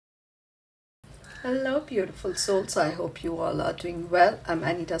Hello, beautiful souls. I hope you all are doing well. I'm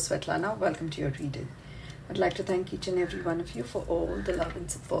Anita Svetlana. Welcome to your reading. I'd like to thank each and every one of you for all the love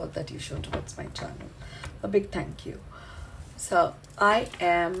and support that you show towards my channel. A big thank you. So, I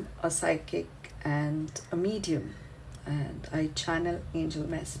am a psychic and a medium, and I channel angel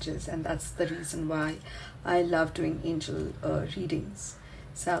messages, and that's the reason why I love doing angel readings.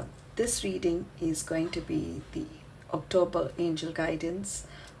 So, this reading is going to be the October angel guidance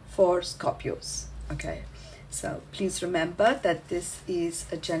for Scorpios. Okay, so please remember that this is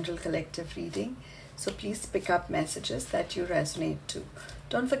a general collective reading, so please pick up messages that you resonate to.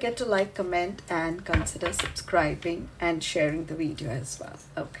 Don't forget to like, comment, and consider subscribing and sharing the video as well.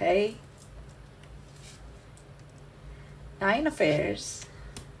 Okay, Nine of Affairs.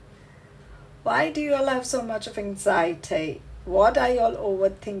 Why do you all have so much of anxiety? What are you all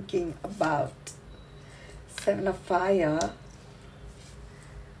overthinking about? Seven of Fire.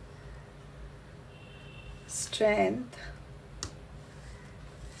 Strength,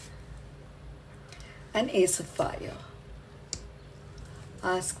 and Ace of Fire.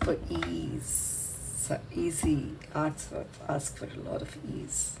 Ask for ease. So easy. Ask for a lot of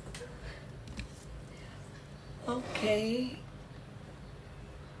ease. Okay.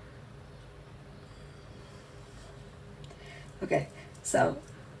 Okay, so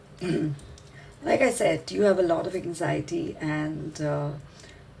like I said, you have a lot of anxiety and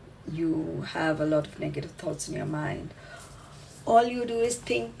you have a lot of negative thoughts in your mind. All you do is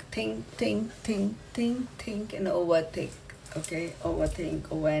think, and overthink. Okay, overthink,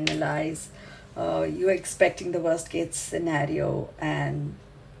 overanalyze. You're expecting the worst case scenario, and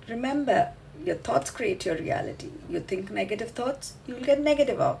remember, your thoughts create your reality. You think negative thoughts, you'll get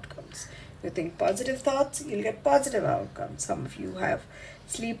negative outcomes. You think positive thoughts, you'll get positive outcomes. Some of you have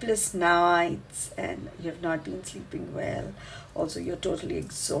sleepless nights and you have not been sleeping well. Also, you're totally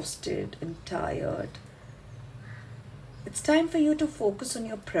exhausted and tired. It's time for you to focus on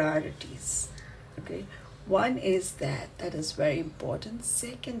your priorities. Okay, one is that is very important.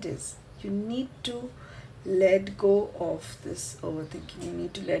 Second is you need to let go of this overthinking. You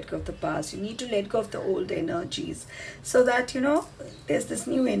need to let go of the past. You need to let go of the old energies, so that there's this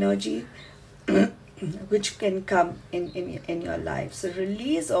new energy which can come in your life. So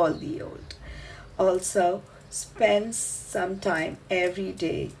release all the old. Also, spend some time every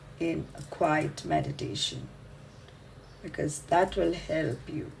day in a quiet meditation, because that will help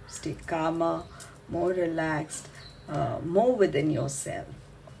you stay calmer, more relaxed, more within yourself.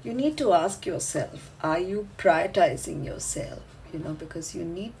 You need to ask yourself, are you prioritizing yourself? Because you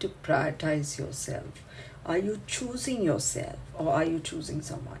need to prioritize yourself. Are you choosing yourself, or are you choosing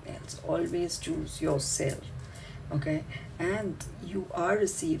someone else? Always choose yourself. Okay, and you are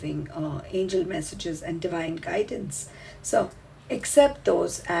receiving angel messages and divine guidance. So accept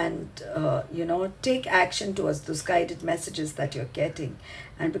those and take action towards those guided messages that you're getting,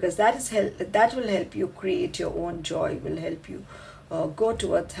 and because that will help you create your own joy, will help you go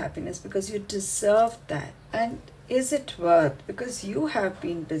towards happiness, because you deserve that. And is it worth? Because you have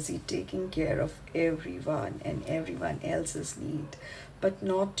been busy taking care of everyone and everyone else's need, but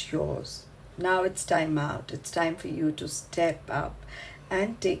not yours. Now it's time out. It's time for you to step up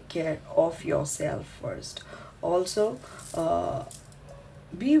and take care of yourself first. Also,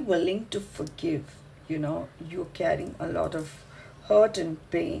 be willing to forgive. You're carrying a lot of hurt and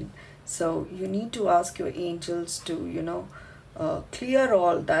pain. So you need to ask your angels to, clear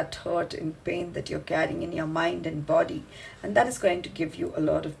all that hurt and pain that you're carrying in your mind and body. And that is going to give you a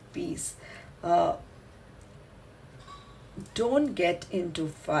lot of peace. Don't get into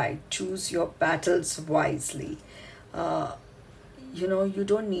fight. Choose your battles wisely. You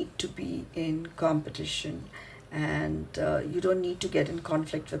don't need to be in competition, and you don't need to get in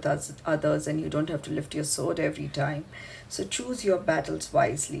conflict with others, and you don't have to lift your sword every time. So choose your battles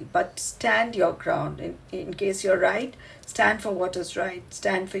wisely, but stand your ground. In case you're right, stand for what is right.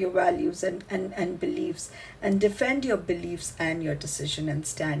 Stand for your values and beliefs, and defend your beliefs and your decision, and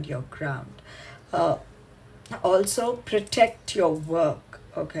stand your ground. Also, protect your work.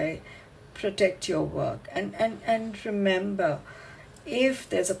 Okay, protect your work, and remember, if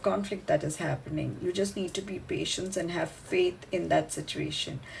there's a conflict that is happening, you just need to be patient and have faith in that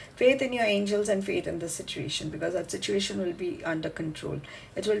situation. Faith in your angels and faith in the situation, because that situation will be under control.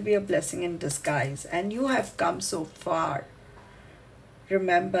 It will be a blessing in disguise, and you have come so far.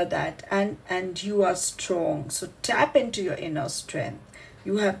 Remember that, and you are strong. So tap into your inner strength.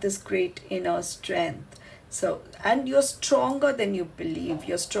 You have this great inner strength. So, and you're stronger than you believe.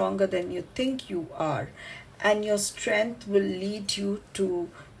 You're stronger than you think you are. And your strength will lead you to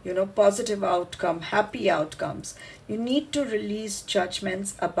positive outcome, happy outcomes. You need to release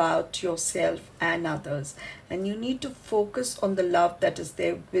judgments about yourself and others, and you need to focus on the love that is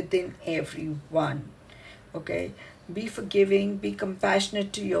there within everyone. Okay, be forgiving, be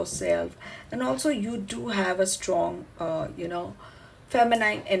compassionate to yourself, and also you do have a strong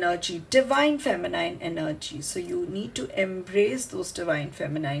feminine energy, divine feminine energy. So you need to embrace those divine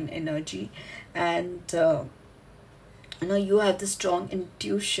feminine energy, and you have the strong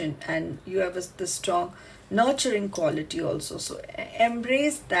intuition, and you have the strong nurturing quality also. So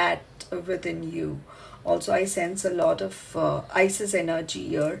embrace that within you. Also, I sense a lot of Isis energy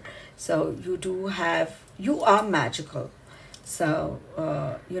here. So you are magical. So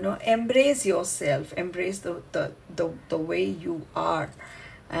embrace yourself, embrace the way you are,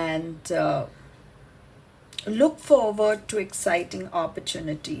 and look forward to exciting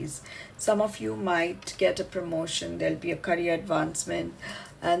opportunities. Some of you might get a promotion, there'll be a career advancement,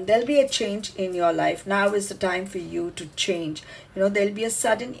 and there'll be a change in your life. Now is the time for you to change. There'll be a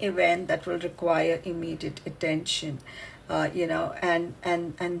sudden event that will require immediate attention, and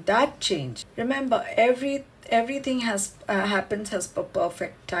that change. Remember, everything happens as per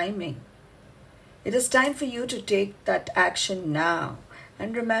perfect timing. It is time for you to take that action now.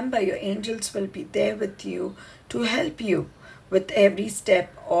 And remember, your angels will be there with you to help you with every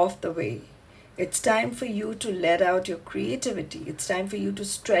step of the way. It's time for you to let out your creativity. It's time for you to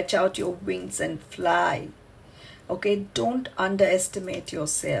stretch out your wings and fly. Okay, don't underestimate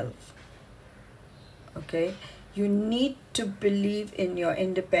yourself. Okay, you need to believe in your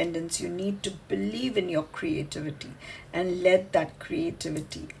independence. You need to believe in your creativity and let that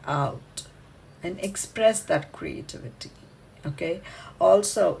creativity out and express that creativity. Okay,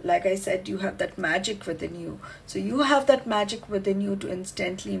 also, like I said, you have that magic within you. So you have that magic within you to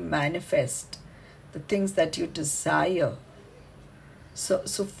instantly manifest the things that you desire. So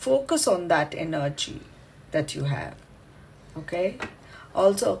focus on that energy that you have. Okay,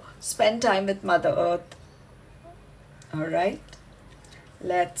 also spend time with Mother Earth. All right,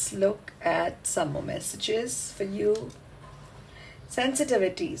 let's look at some more messages for you.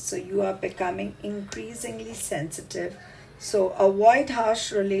 Sensitivity. So you are becoming increasingly sensitive. So avoid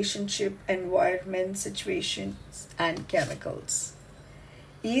harsh relationship, environment, situations, and chemicals.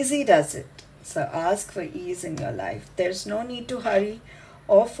 Easy does it. So ask for ease in your life. There's no need to hurry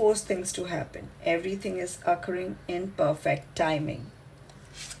or force things to happen. Everything is occurring in perfect timing.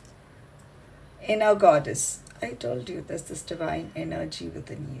 Inner goddess. I told you there's this divine energy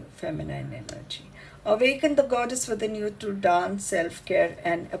within you, feminine energy. Awaken the goddess within you through dance, self-care,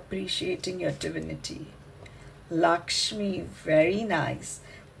 and appreciating your divinity. Lakshmi, very nice.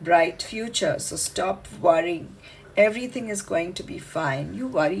 Bright future, so stop worrying. Everything is going to be fine. You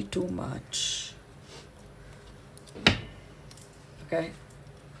worry too much. Okay.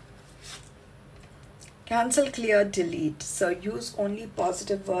 Cancel, clear, delete. So use only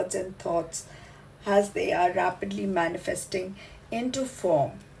positive words and thoughts as they are rapidly manifesting into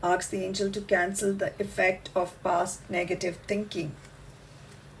form. Ask the angel to cancel the effect of past negative thinking.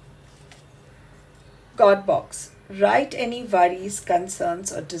 God box. Write any worries,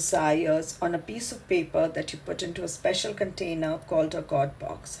 concerns, or desires on a piece of paper that you put into a special container called a God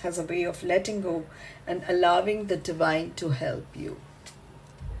box. Has a way of letting go and allowing the divine to help you.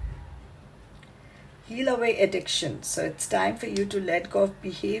 Heal away addiction. So it's time for you to let go of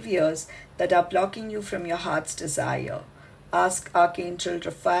behaviors that are blocking you from your heart's desire. Ask Archangel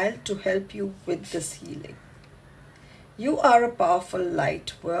Raphael to help you with this healing. You are a powerful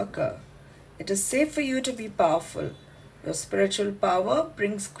light worker. It is safe for you to be powerful. Your spiritual power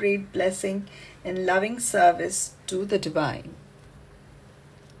brings great blessing and loving service to the divine.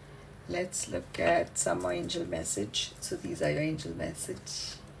 Let's look at some more angel message. So these are your angel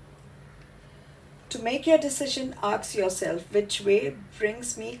message. To make your decision, ask yourself, which way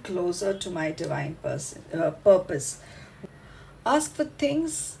brings me closer to my divine purpose? Ask for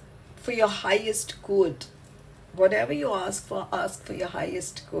things for your highest good. Whatever you ask for your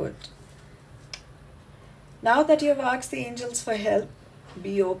highest good. Now that you have asked the angels for help,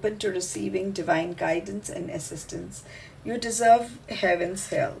 be open to receiving divine guidance and assistance. You deserve heaven's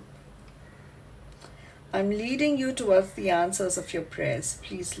help. I'm leading you towards the answers of your prayers.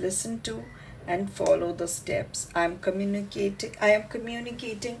 Please listen to and follow the steps. I am communicating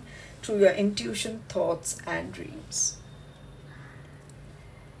through your intuition, thoughts, and dreams.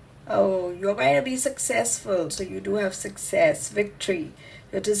 Oh, you're going to be successful. So you do have success, victory.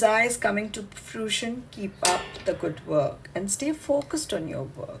 Your desire is coming to fruition. Keep up the good work and stay focused on your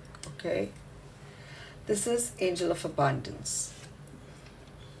work. Okay. This is Angel of Abundance.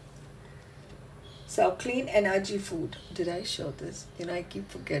 So clean energy food. Did I show this? I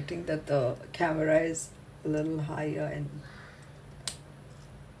keep forgetting that the camera is a little higher. And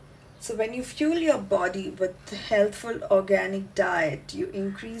so when you fuel your body with healthful organic diet, you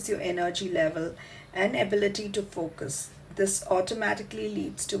increase your energy level and ability to focus. This automatically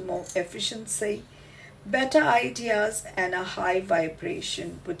leads to more efficiency, better ideas, and a high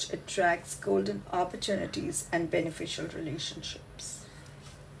vibration, which attracts golden opportunities and beneficial relationships.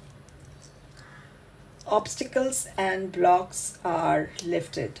 Obstacles and blocks are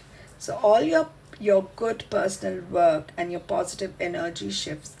lifted. So all your good personal work and your positive energy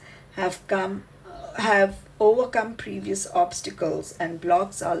shifts have overcome previous obstacles, and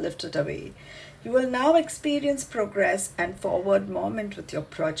blocks are lifted away. You will now experience progress and forward movement with your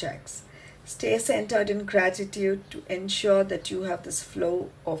projects. Stay centered in gratitude to ensure that you have this flow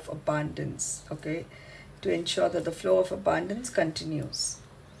of abundance, okay? To ensure that the flow of abundance continues.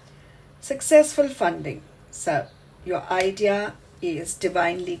 Successful funding. So, your idea is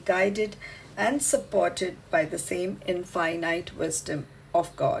divinely guided and supported by the same infinite wisdom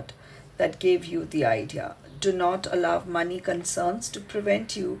of God that gave you the idea. Do not allow money concerns to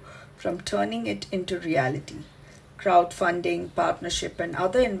prevent you from turning it into reality. Crowdfunding, partnership, and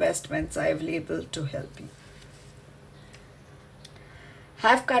other investments are available to help you.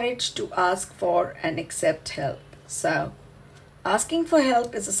 Have courage to ask for and accept help. So, asking for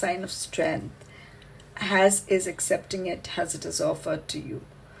help is a sign of strength, as is accepting it as it is offered to you.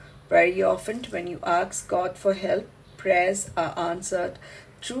 Very often, when you ask God for help, prayers are answered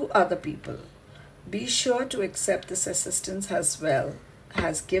through other people. Be sure to accept this assistance as well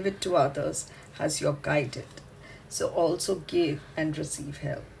as give it to others as you're guided. So also give and receive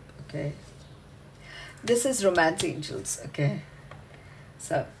help, okay? This is Romance Angels, okay?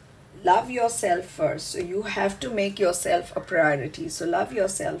 So love yourself first. So you have to make yourself a priority. So love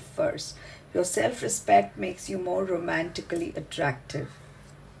yourself first. Your self-respect makes you more romantically attractive.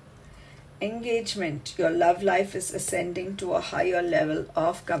 Engagement. Your love life is ascending to a higher level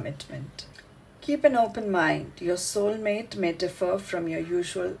of commitment. Keep an open mind. Your soulmate may differ from your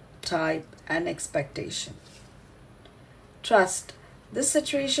usual type and expectation. Trust. This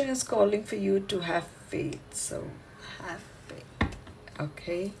situation is calling for you to have faith. So have faith.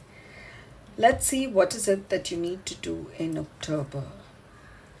 Okay. Let's see what is it that you need to do in October.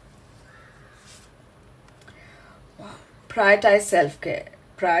 Wow. Prioritize self-care.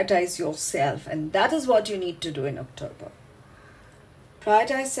 Prioritize yourself. And that is what you need to do in October.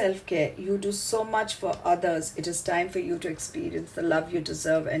 Prioritize self-care. You do so much for others. It is time for you to experience the love you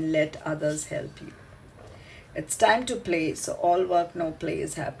deserve and let others help you. It's time to play. So all work, no play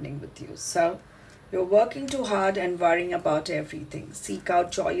is happening with you. So you're working too hard and worrying about everything. Seek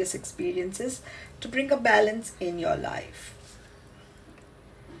out joyous experiences to bring a balance in your life.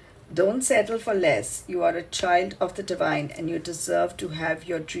 Don't settle for less. You are a child of the divine and you deserve to have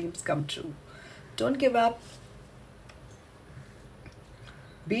your dreams come true. Don't give up.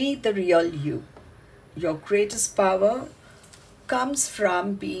 Be the real you. Your greatest power comes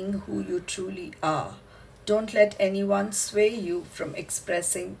from being who you truly are. Don't let anyone sway you from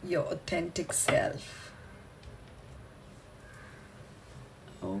expressing your authentic self.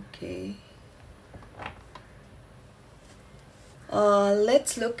 Okay.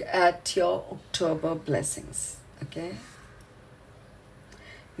 Let's look at your October blessings. Okay.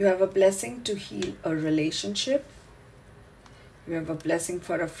 You have a blessing to heal a relationship. You have a blessing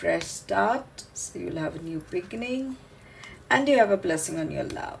for a fresh start. So you'll have a new beginning. And you have a blessing on your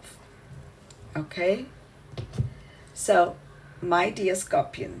love. Okay. So, my dear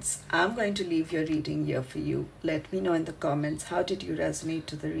Scorpions, I'm going to leave your reading here for you. Let me know in the comments how did you resonate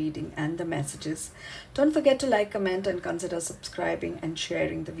to the reading and the messages. Don't forget to like, comment, and consider subscribing and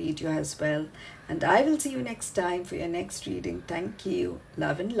sharing the video as well. And I will see you next time for your next reading. Thank you.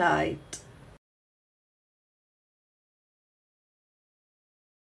 Love and light.